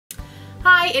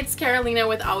Hi, it's Carolina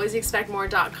with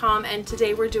alwaysexpectmore.com, and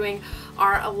today we're doing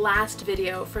our last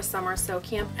video for summer sew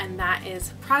camp, and that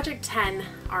is project 10,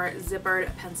 our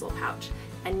zippered pencil pouch.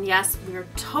 And yes, we are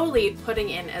totally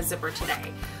putting in a zipper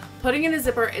today. Putting in a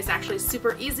zipper is actually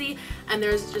super easy, and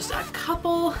there's just a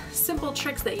couple simple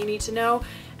tricks that you need to know,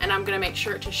 and I'm gonna make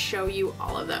sure to show you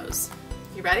all of those.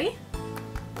 You ready?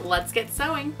 Let's get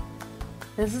sewing.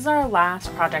 This is our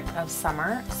last project of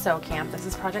summer sew camp. This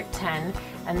is project 10,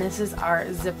 and this is our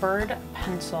zippered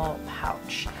pencil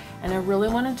pouch. And I really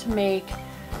wanted to make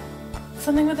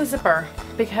something with a zipper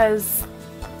because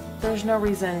there's no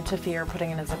reason to fear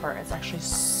putting in a zipper. It's actually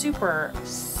super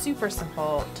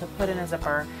simple to put in a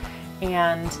zipper,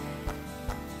 and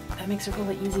that makes it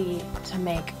really easy to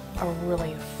make a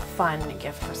really fun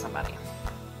gift for somebody.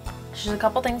 There's a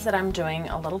couple things that I'm doing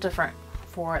a little different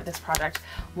for this project.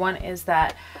 One is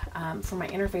that for my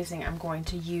interfacing, I'm going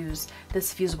to use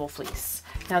this fusible fleece.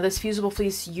 Now this fusible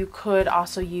fleece you could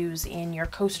also use in your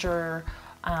coaster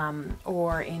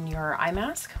or in your eye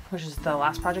mask, which is the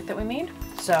last project that we made.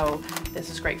 So this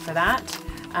is great for that.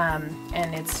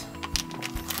 And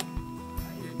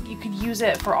you could use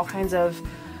it for all kinds of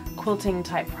quilting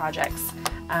type projects.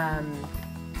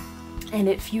 And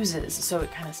it fuses, so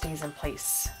it kind of stays in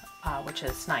place, which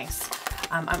is nice.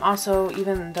 I'm also,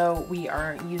 even though we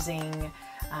are using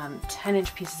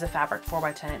 10-inch pieces of fabric,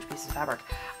 4x10-inch pieces of fabric,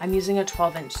 I'm using a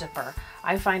 12-inch zipper.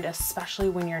 I find, especially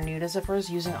when you're new to zippers,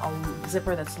 using a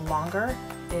zipper that's longer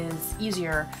is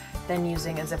easier than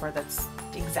using a zipper that's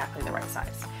exactly the right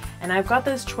size. And I've got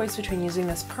this choice between using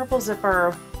this purple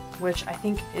zipper, which I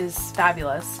think is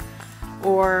fabulous,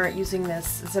 or using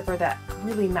this zipper that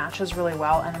really matches really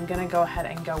well, and I'm gonna go ahead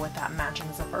and go with that matching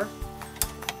zipper.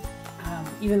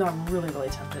 Even though I'm really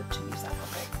tempted to use that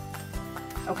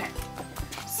purple. Okay,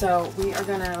 so we are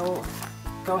gonna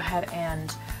go ahead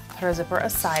and put our zipper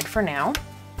aside for now.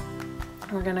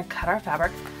 We're gonna cut our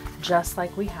fabric just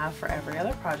like we have for every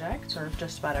other project, or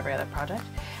just about every other project.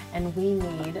 And we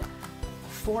need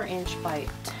 4-inch by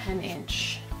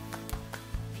 10-inch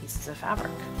pieces of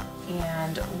fabric.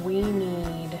 And we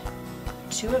need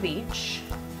 2 of each.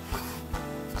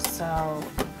 So,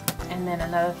 and then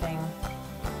another thing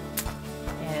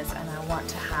is, and I want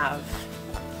to have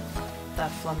the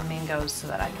flamingos so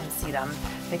that I can see them,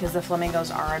 because the flamingos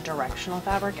are a directional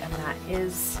fabric, and that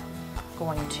is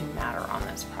going to matter on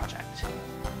this project,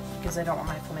 because I don't want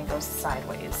my flamingos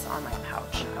sideways on my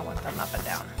pouch. I want them up and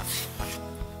down.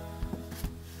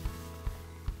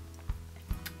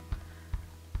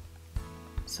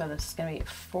 So this is going to be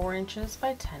 4 inches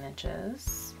by 10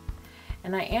 inches,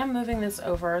 and I am moving this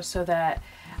over so that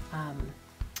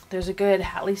there's a good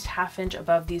at least ½ inch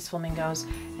above these flamingos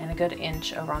and a good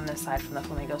inch over on this side from the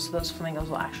flamingos, so those flamingos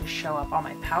will actually show up on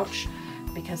my pouch,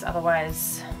 because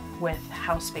otherwise, with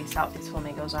how spaced out these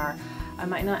flamingos are, I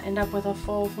might not end up with a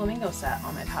full flamingo set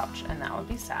on my pouch, and that would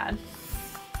be sad.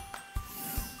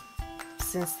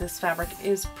 Since this fabric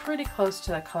is pretty close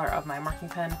to the color of my marking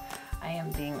pen, I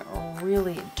am being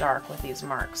really dark with these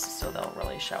marks, so they'll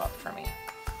really show up for me.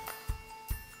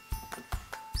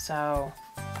 So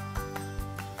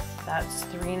that's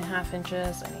 3½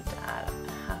 inches. I need to add a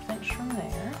 ½ inch from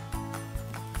there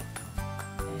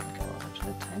and go over to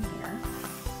the 10 here.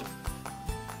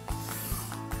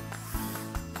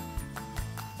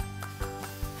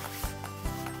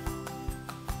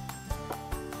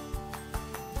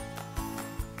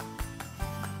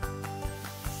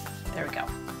 There we go.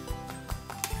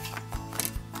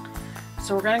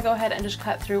 So we're going to go ahead and just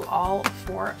cut through all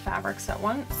 4 fabrics at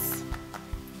once.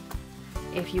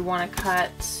 If you want to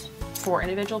cut 4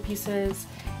 individual pieces,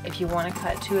 if you want to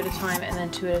cut 2 at a time and then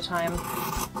 2 at a time,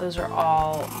 those are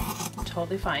all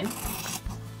totally fine.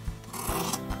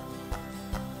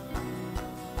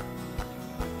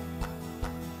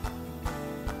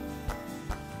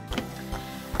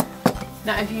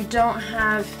 Now if you don't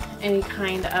have any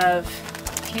kind of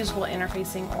fusible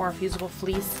interfacing or fusible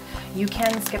fleece, you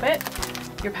can skip it.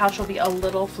 Your pouch will be a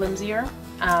little flimsier,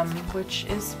 which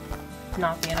is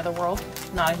not the end of the world,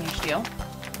 not a huge deal.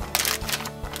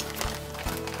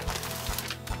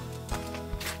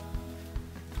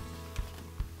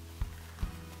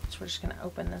 We're just going to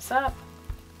open this up,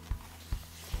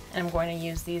 and I'm going to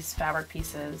use these fabric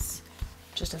pieces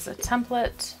just as a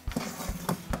template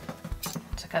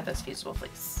to cut this fusible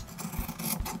fleece.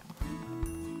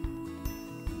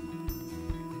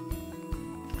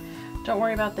 Don't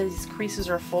worry about these creases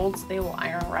or folds, they will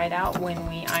iron right out when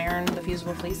we iron the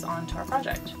fusible fleece onto our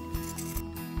project.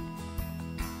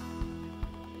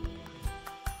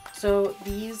 So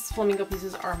these flamingo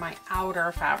pieces are my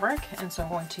outer fabric, and so I'm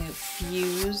going to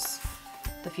fuse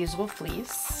the fusible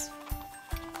fleece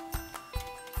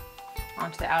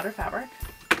onto the outer fabric.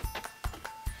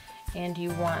 And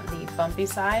you want the bumpy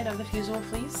side of the fusible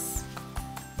fleece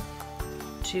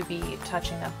to be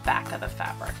touching the back of the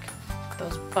fabric.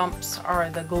 Those bumps are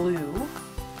the glue.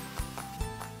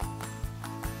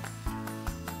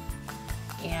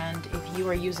 And if you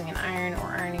are using an iron or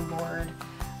ironing board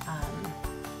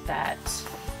that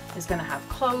is going to have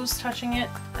clothes touching it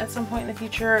at some point in the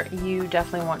future, you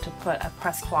definitely want to put a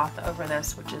press cloth over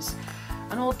this, which is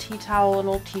an old tea towel, an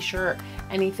old t-shirt,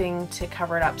 anything to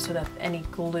cover it up so that any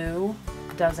glue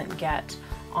doesn't get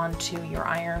onto your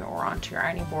iron or onto your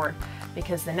ironing board,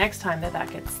 because the next time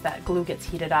that glue gets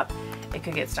heated up, it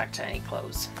could get stuck to any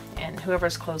clothes, and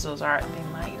whoever's clothes those are, they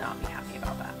might not be happy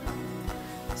about that.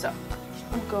 So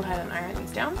we'll go ahead and iron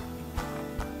these down.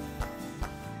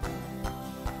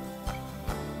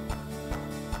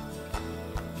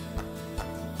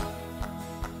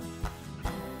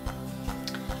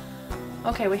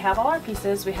 Okay, we have all our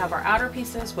pieces. We have our outer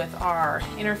pieces with our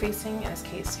interfacing, in this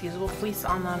case fusible fleece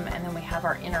on them, and then we have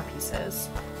our inner pieces,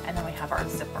 and then we have our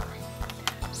zipper.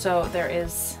 So there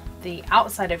is the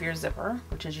outside of your zipper,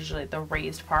 which is usually the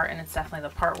raised part, and it's definitely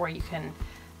the part where you can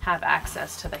have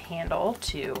access to the handle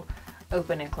to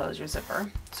open and close your zipper.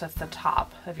 So it's the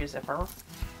top of your zipper,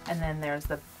 and then there's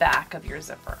the back of your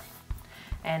zipper.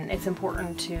 And it's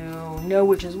important to know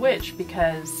which is which,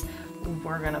 because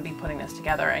we're going to be putting this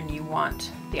together and you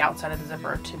want the outside of the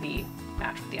zipper to be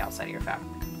matched with the outside of your fabric.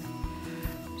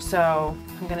 So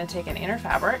I'm going to take an inner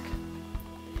fabric.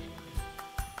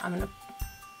 I'm going to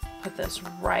put this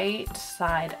right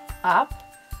side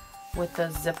up with the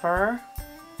zipper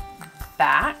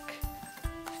back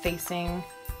facing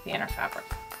the inner fabric.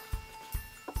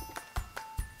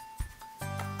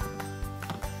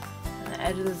 And the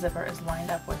edge of the zipper is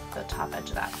lined up with the top edge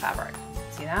of that fabric.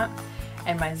 See that?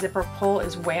 And my zipper pull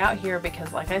is way out here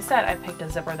because, like I said, I picked a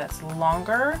zipper that's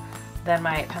longer than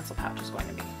my pencil pouch is going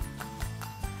to be.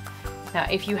 Now,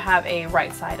 if you have a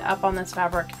right side up on this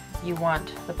fabric, you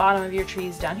want the bottom of your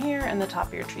trees down here and the top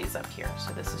of your trees up here.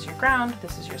 So this is your ground,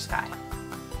 this is your sky.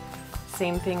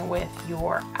 Same thing with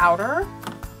your outer.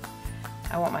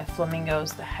 I want my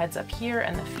flamingos, the heads up here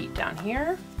and the feet down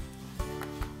here.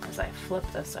 As I flip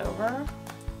this over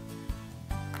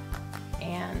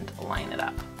and line it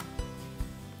up.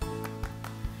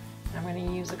 I'm going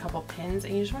to use a couple pins,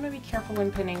 and you just want to be careful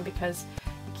when pinning because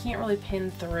you can't really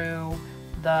pin through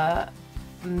the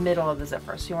middle of the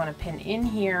zipper. So you want to pin in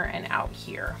here and out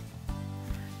here.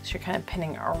 So you're kind of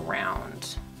pinning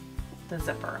around the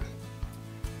zipper.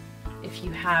 If you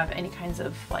have any kinds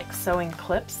of like sewing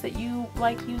clips that you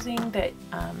like using, that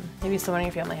maybe someone in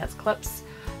your family has clips,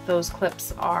 those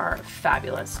clips are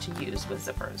fabulous to use with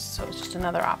zippers. So it's just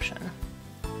another option.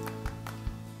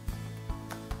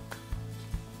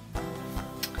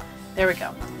 There we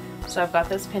go. So I've got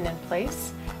this pinned in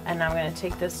place, and now I'm going to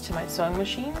take this to my sewing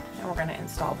machine and we're going to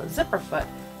install the zipper foot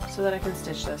so that I can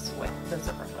stitch this with the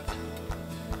zipper foot.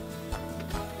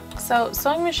 So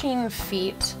sewing machine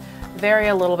feet vary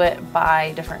a little bit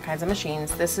by different kinds of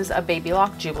machines. This is a Baby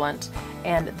Lock Jubilant,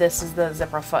 and this is the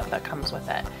zipper foot that comes with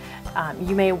it.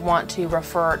 You may want to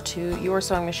refer to your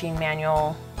sewing machine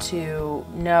manual to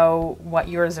know what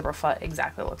your zipper foot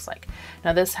exactly looks like.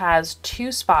 Now this has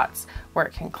two spots where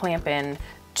it can clamp in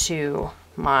to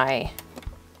my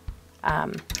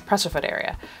presser foot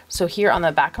area. So here on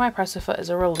the back of my presser foot is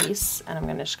a release, and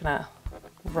I'm just gonna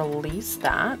release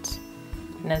that.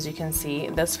 And as you can see,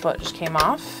 this foot just came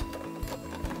off,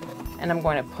 and I'm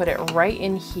going to put it right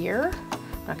in here.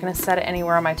 I'm not going to set it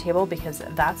anywhere on my table because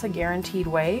that's a guaranteed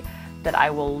way that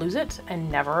I will lose it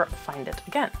and never find it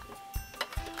again.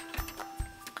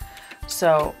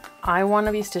 So I want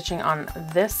to be stitching on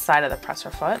this side of the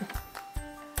presser foot.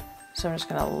 So I'm just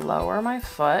going to lower my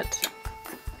foot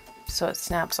so it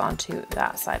snaps onto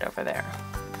that side over there.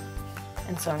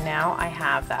 And so now I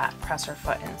have that presser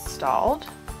foot installed.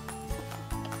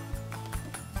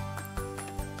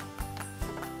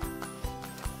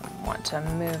 I want to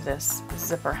move this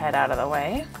zipper head out of the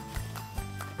way.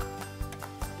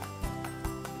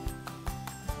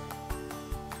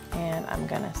 And I'm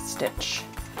going to stitch.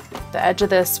 The edge of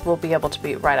this will be able to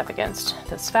be right up against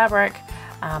this fabric,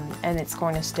 and it's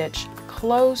going to stitch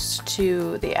close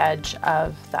to the edge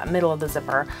of that middle of the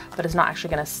zipper, but it's not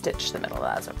actually going to stitch the middle of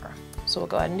that zipper. So we'll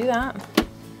go ahead and do that.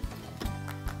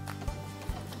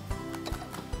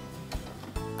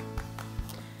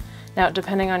 Now,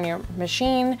 depending on your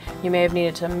machine, you may have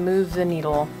needed to move the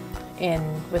needle in.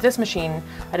 With this machine,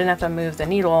 I didn't have to move the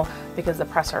needle because the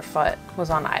presser foot was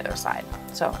on either side.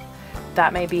 So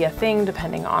that may be a thing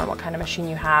depending on what kind of machine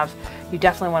you have. you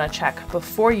definitely want to check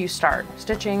before you start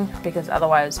stitching, because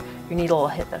otherwise your needle will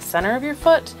hit the center of your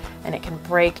foot and it can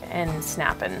break and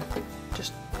snap and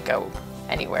just go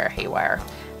anywhere haywire,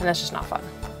 and that's just not fun.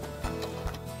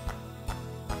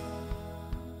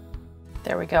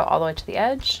 There we go, all the way to the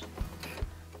edge.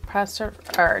 Press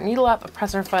our needle up,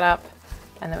 press our foot up,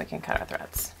 and then we can cut our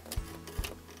threads.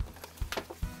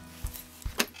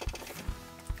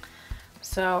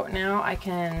 So now I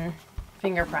can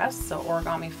finger press, so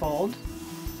origami fold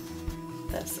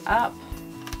this up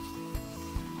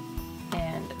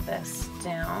and this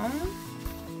down.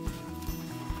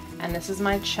 And this is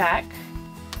my check.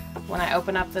 When I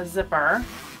open up the zipper,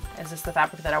 is this the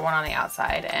fabric that I want on the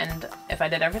outside? And if I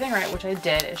did everything right, which I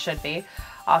did, it should be.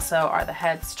 Also, are the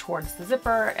heads towards the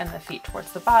zipper and the feet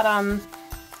towards the bottom?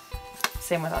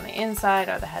 Same with on the inside,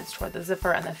 are the heads toward the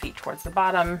zipper and the feet towards the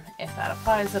bottom, if that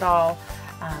applies at all.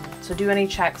 So do any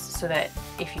checks so that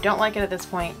if you don't like it at this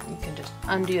point, you can just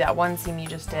undo that one seam you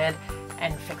just did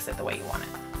and fix it the way you want it.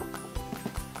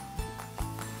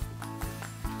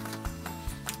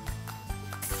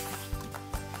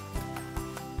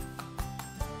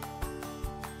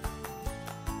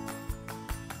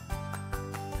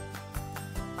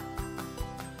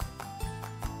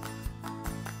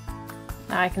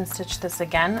 Now I can stitch this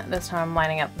again. This time I'm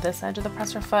lining up this edge of the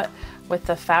presser foot with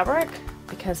the fabric,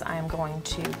 because I'm going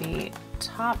to be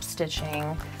top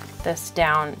stitching this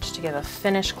down just to give a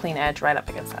finished clean edge right up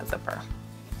against that zipper.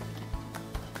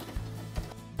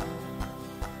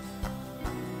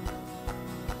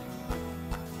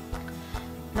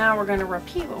 Now we're going to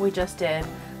repeat what we just did,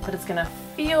 but it's going to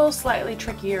feel slightly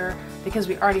trickier because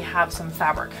we already have some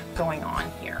fabric going on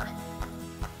here.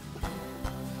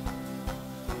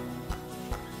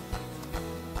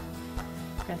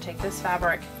 We're going to take this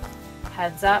fabric,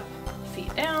 heads up,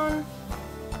 feet down,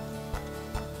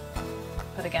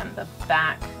 put again the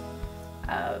back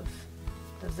of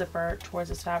the zipper towards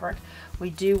this fabric. We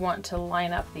do want to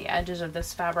line up the edges of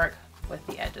this fabric with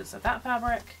the edges of that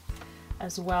fabric,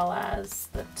 as well as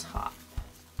the top.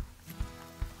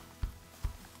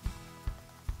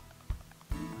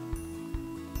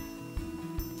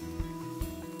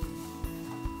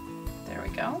 There we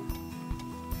go.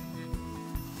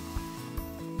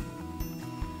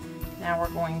 Now we're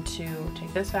going to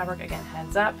take this fabric, again,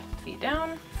 heads up, feet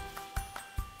down,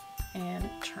 and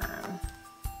turn.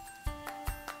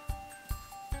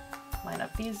 Line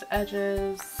up these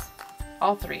edges,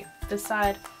 all three, this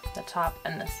side, the top,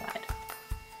 and this side.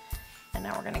 And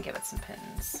now we're going to give it some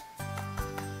pins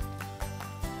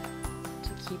to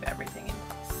keep everything in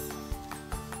place.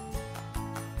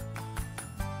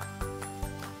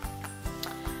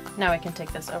 Now we can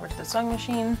take this over to the sewing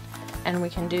machine and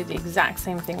we can do the exact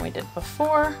same thing we did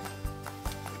before.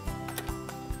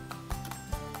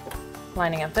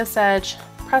 Lining up this edge,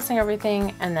 pressing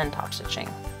everything, and then top stitching.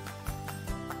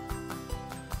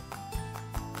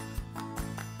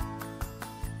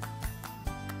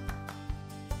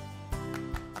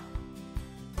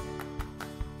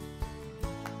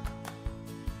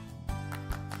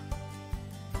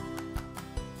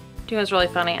 You know what's really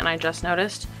funny, and I just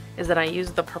noticed, is that I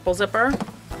used the purple zipper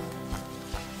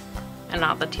and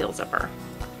not the teal zipper.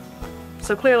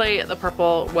 So clearly the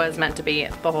purple was meant to be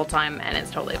the whole time, and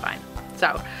it's totally fine.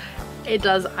 So it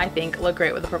does, I think, look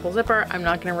great with the purple zipper. I'm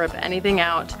not gonna rip anything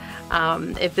out.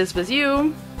 If this was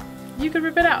you, you could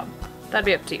rip it out. That'd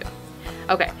be up to you.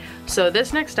 Okay, so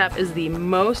this next step is the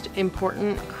most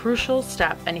important, crucial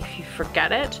step, and if you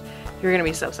forget it, you're gonna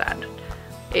be so sad.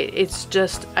 It's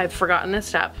just, I've forgotten this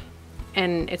step,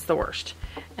 and it's the worst.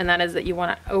 And that is that you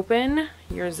want to open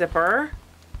your zipper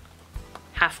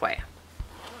halfway.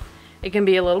 It can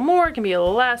be a little more, it can be a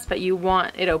little less, but you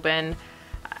want it open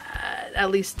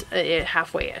at least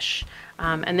halfway-ish.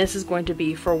 And this is going to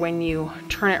be for when you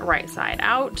turn it right side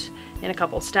out in a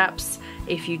couple steps.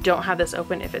 If you don't have this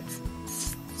open, if it's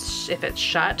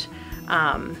shut,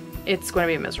 it's going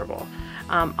to be miserable.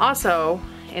 Also,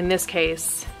 in this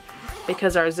case,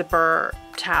 because our zipper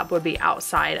tab would be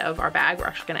outside of our bag, we're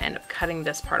actually going to end up cutting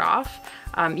this part off.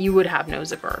 You would have no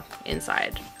zipper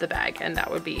inside the bag, and that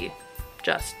would be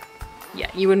just, yeah,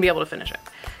 you wouldn't be able to finish it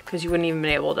because you wouldn't even be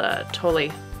able to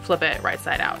totally flip it right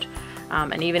side out.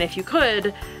 And even if you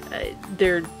could,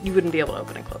 you wouldn't be able to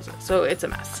open and close it. So it's a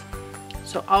mess.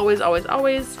 So always, always,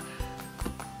 always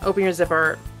open your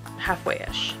zipper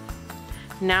halfway-ish.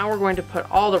 Now we're going to put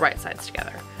all the right sides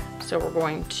together. So we're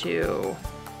going to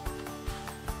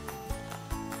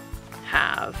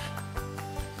have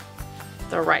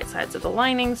the right sides of the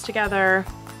linings together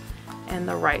and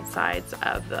the right sides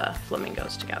of the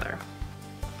flamingos together.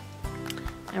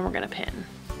 And we're gonna pin.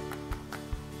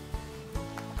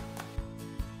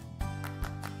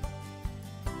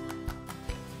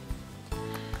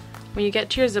 When you get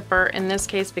to your zipper, in this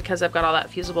case, because I've got all that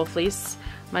fusible fleece,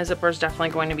 my zipper is definitely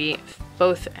going to be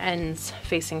both ends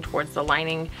facing towards the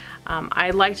lining.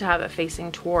 I like to have it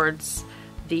facing towards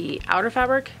the outer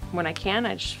fabric when I can.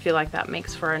 I just feel like that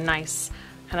makes for a nice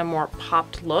kind of more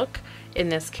popped look. In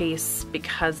this case,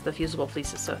 because the fusible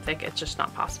fleece is so thick, it's just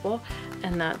not possible,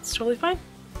 and that's totally fine.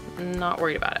 I'm not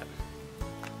worried about it.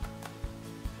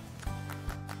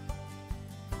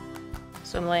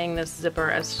 So I'm laying this zipper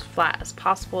as flat as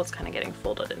possible. It's kind of getting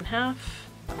folded in half.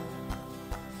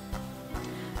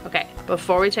 Okay,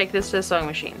 before we take this to the sewing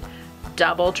machine,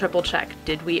 double, triple check.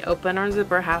 Did we open our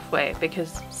zipper halfway?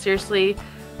 Because seriously,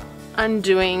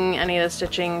 undoing any of the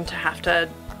stitching to have to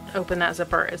open that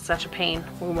zipper is such a pain.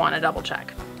 We want to double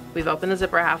check. We've opened the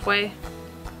zipper halfway.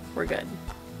 We're good.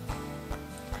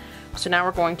 So now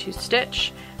we're going to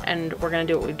stitch, and we're going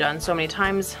to do what we've done so many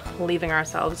times, leaving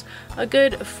ourselves a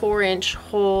good 4-inch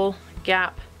hole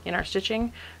gap in our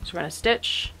stitching. So we're going to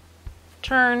stitch,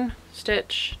 turn,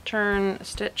 stitch, turn,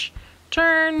 stitch,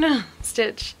 turn,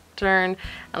 stitch, turn,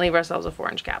 and leave ourselves a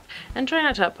 4-inch gap. And try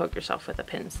not to poke yourself with the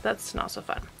pins. That's not so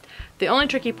fun. The only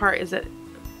tricky part is that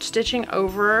stitching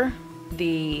over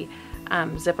the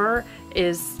zipper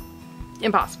is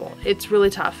impossible. It's really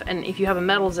tough, and if you have a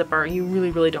metal zipper, you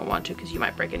really don't want to, because you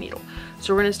might break a needle.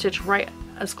 So we're going to stitch right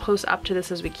as close up to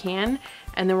this as we can,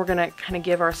 and then we're going to kind of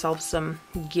give ourselves some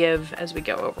give as we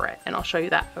go over it, and I'll show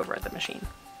you that over at the machine.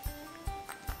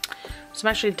 So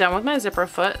I'm actually done with my zipper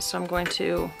foot, so I'm going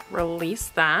to release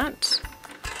that,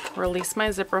 release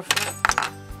my zipper foot.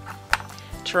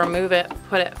 To remove it,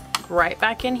 put it right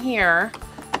back in here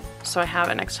so I have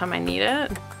it next time I need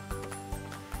it,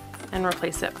 and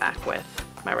replace it back with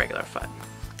my regular foot.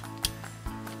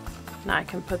 Now I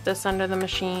can put this under the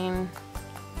machine.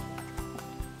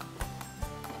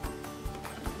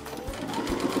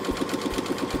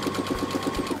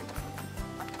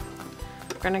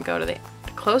 We're gonna go to the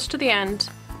close to the end,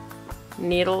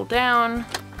 needle down,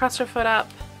 press our foot up.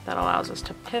 That allows us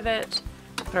to pivot,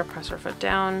 put our presser foot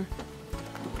down.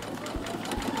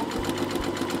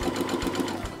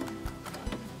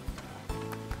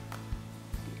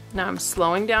 Now I'm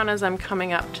slowing down as I'm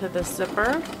coming up to the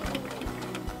zipper.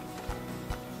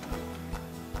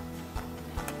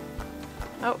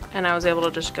 Oh, and I was able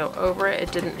to just go over it.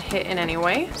 It didn't hit in any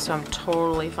way, so I'm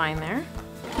totally fine there.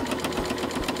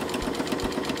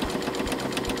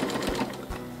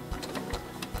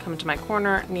 Come to my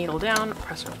corner, needle down,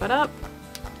 press our foot up,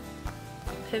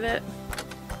 pivot.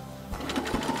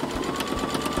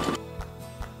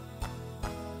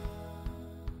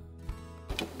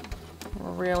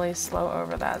 Really slow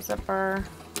over that zipper.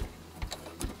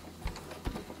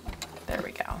 There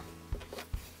we go.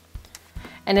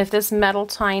 And if this metal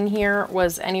tine here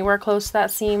was anywhere close to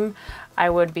that seam, I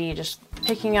would be just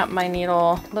picking up my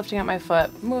needle, lifting up my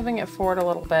foot, moving it forward a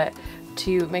little bit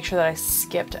to make sure that I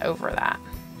skipped over that.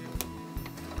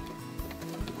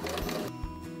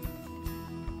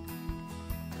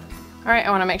 All right,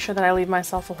 I want to make sure that I leave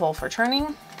myself a hole for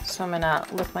turning. So I'm gonna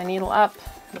lift my needle up,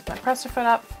 lift my presser foot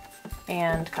up,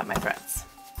 and cut my threads.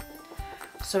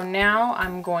 So now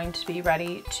I'm going to be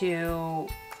ready to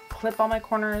clip all my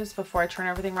corners before I turn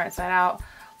everything right side out.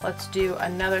 Let's do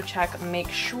another check, make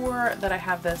sure that I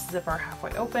have this zipper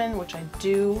halfway open, which I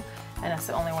do, and that's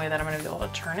the only way that I'm going to be able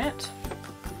to turn it.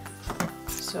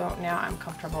 So now I'm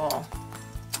comfortable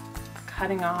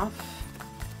cutting off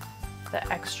the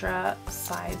extra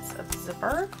sides of the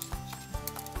zipper,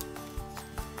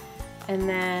 and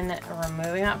then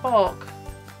removing that bulk,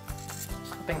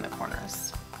 clipping the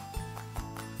corners.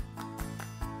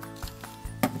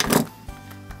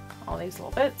 All these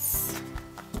little bits,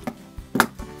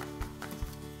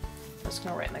 just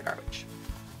gonna right in the garbage.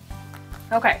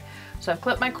 Okay, so I've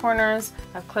clipped my corners,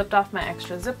 I've clipped off my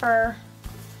extra zipper.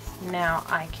 Now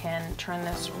I can turn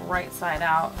this right side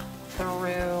out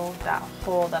through that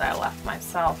hole that I left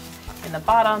myself in the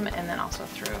bottom, and then also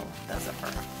through the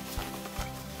zipper.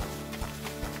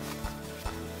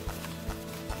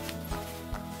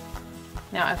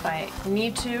 Now if I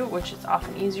need to, which is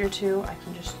often easier to, I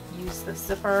can just use the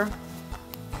zipper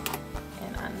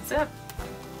and unzip.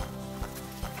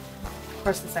 Of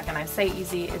course, the second I say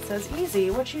easy, it says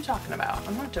easy. What are you talking about?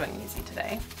 I'm not doing easy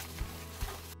today.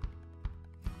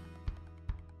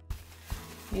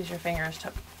 Use your fingers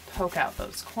to poke out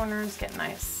those corners, get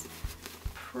nice,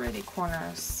 pretty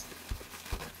corners.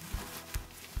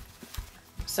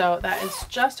 So that is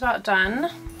just about done,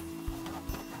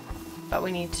 but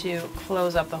we need to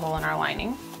close up the hole in our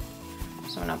lining.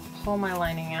 So I'm gonna pull my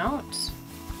lining out.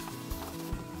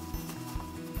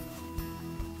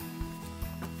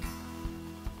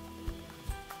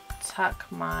 Tuck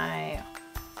my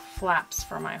flaps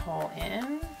for my hole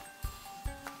in.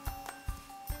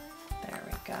 There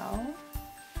we go.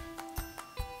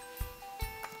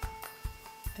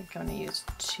 I think I'm going to use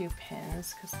 2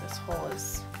 pins because this hole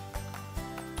is,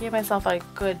 gave myself a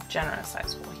good generous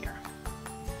size hole here.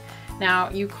 Now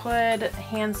you could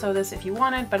hand sew this if you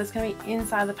wanted, but it's going to be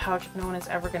inside the pouch. No one is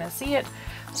ever going to see it.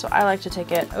 So I like to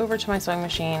take it over to my sewing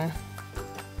machine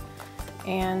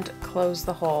and close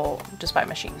the hole just by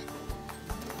machine.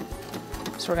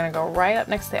 So we're going to go right up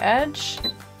next to the edge,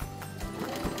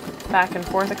 back and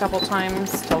forth a couple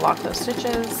times to lock those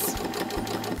stitches.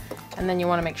 And then you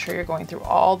want to make sure you're going through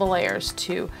all the layers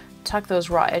to tuck those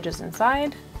raw edges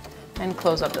inside and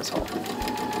close up this hole.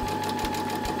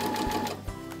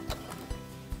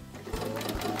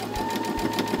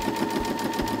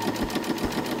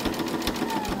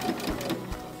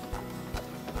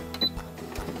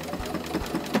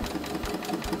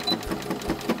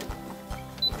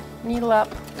 Needle up,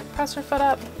 press your foot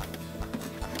up.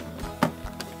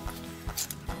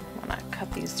 I'm going to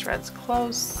cut these threads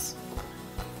close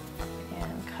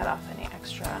and cut off any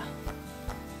extra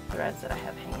threads that I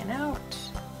have hanging out.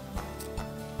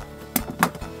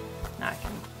 Now I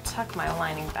can tuck my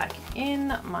lining back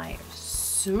in my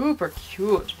super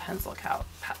cute pencil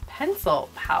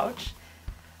pouch.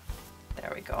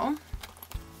 There we go.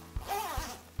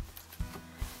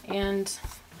 And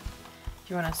if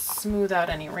you want to smooth out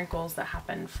any wrinkles that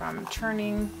happen from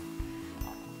turning,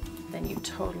 then you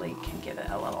totally can give it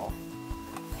a little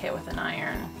hit with an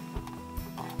iron,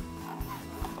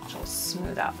 which will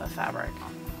smooth out the fabric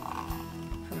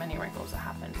from any wrinkles that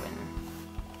happened when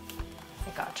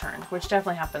it got turned, which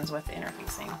definitely happens with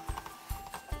interfacing.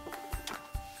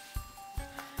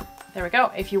 There we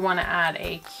go. If you want to add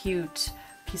a cute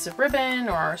piece of ribbon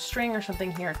or string or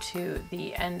something here to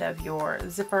the end of your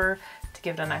zipper to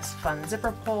give it a nice fun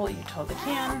zipper pull, you totally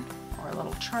can, or a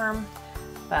little charm.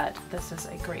 But this is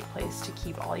a great place to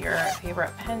keep all your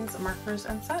favorite pens, markers,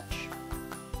 and such.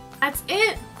 That's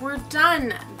it, we're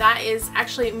done. That is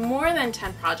actually more than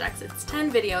 10 projects. It's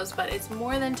 10 videos, but it's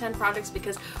more than 10 projects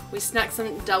because we snuck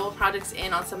some double projects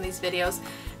in on some of these videos,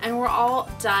 and we're all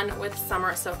done with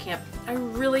Summer Sew Camp. I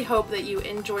really hope that you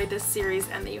enjoyed this series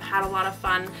and that you had a lot of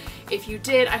fun. If you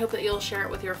did, I hope that you'll share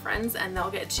it with your friends and they'll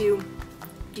get to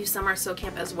do Summer Sew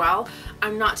Camp as well.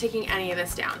 I'm not taking any of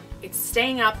this down. It's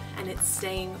staying up and it's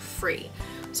staying free.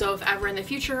 So if ever in the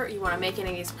future you want to make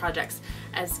any of these projects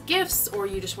as gifts, or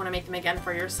you just want to make them again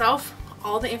for yourself,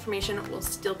 all the information will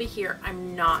still be here.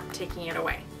 I'm not taking it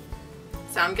away.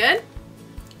 Sound good?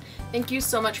 Thank you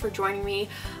so much for joining me.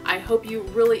 I hope you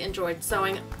really enjoyed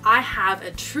sewing. I have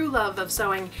a true love of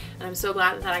sewing, and I'm so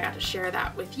glad that I got to share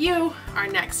that with you, our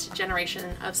next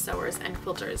generation of sewers and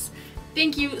quilters.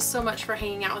 Thank you so much for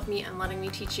hanging out with me and letting me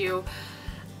teach you.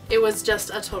 It was just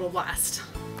a total blast.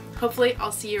 Hopefully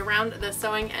I'll see you around the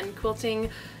sewing and quilting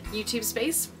YouTube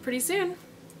space pretty soon.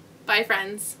 Bye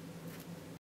friends.